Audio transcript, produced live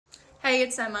Hey,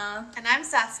 it's Emma. And I'm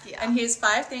Saskia. And here's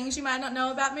 5 things you might not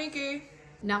know about Mugu.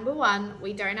 Number 1,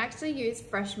 we don't actually use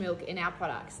fresh milk in our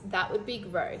products. That would be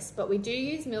gross, but we do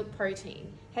use milk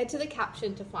protein. Head to the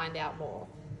caption to find out more.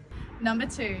 Number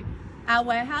 2, our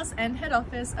warehouse and head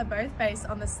office are both based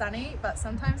on the sunny but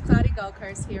sometimes cloudy Gold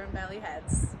Coast here in Burleigh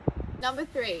Heads. Number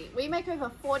 3, we make over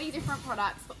 40 different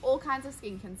products for all kinds of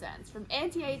skin concerns, from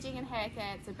anti-aging and hair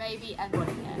care to baby and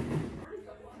body care.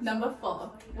 Number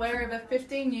 4, we're over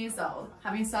 15 years old,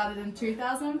 having started in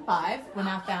 2005 when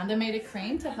our founder made a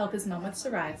cream to help his mum with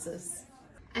psoriasis.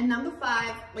 And number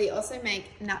 5, we also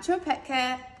make natural pet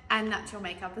care and natural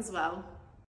makeup as well.